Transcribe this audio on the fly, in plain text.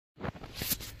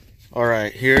All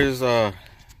right, here's our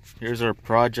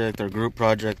project, our group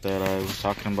project that I was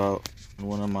talking about in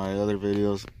one of my other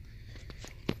videos.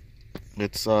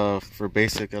 It's for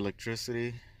basic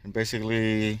electricity, and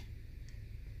basically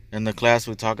in the class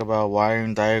we talk about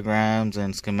wiring diagrams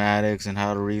and schematics and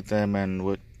how to read them and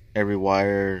what every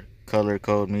wire color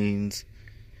code means.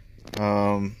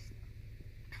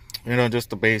 Just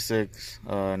the basics,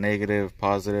 negative,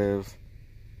 positive.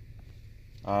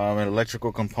 And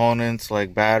electrical components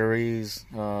like batteries,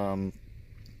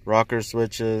 rocker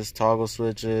switches, toggle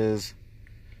switches,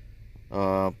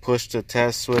 push to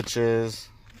test switches,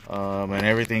 and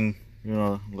everything,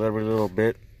 every little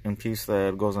bit and piece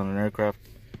that goes on an aircraft.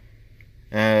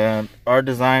 And our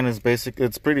design is basic.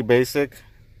 It's pretty basic.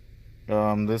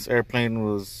 This airplane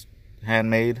was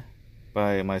handmade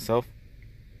by myself,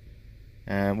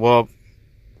 and well,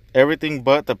 everything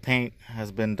but the paint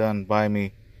has been done by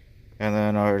me. And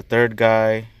then our third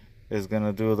guy is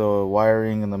gonna do the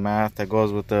wiring and the math that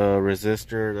goes with the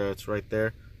resistor that's right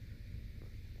there,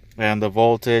 and the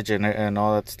voltage and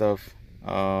all that stuff.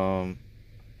 But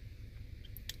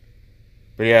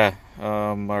yeah,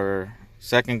 our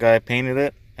second guy painted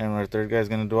it, and our third guy is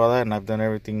gonna do all that, and I've done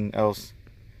everything else.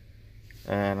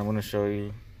 And I'm gonna show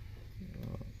you.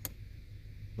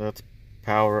 That's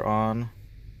power on.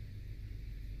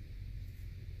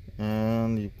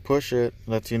 And you push it,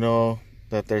 lets you know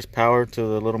that there's power to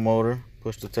the little motor.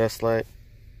 Push the test light.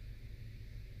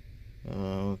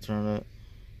 We'll turn it.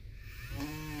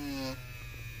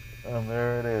 And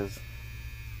there it is.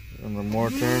 And the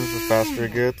more turns, the faster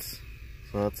it gets.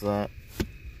 So that's that.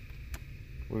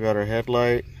 We got our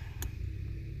headlight.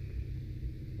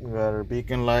 We got our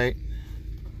beacon light.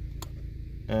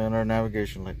 And our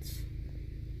navigation lights.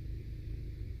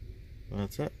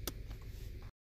 That's it.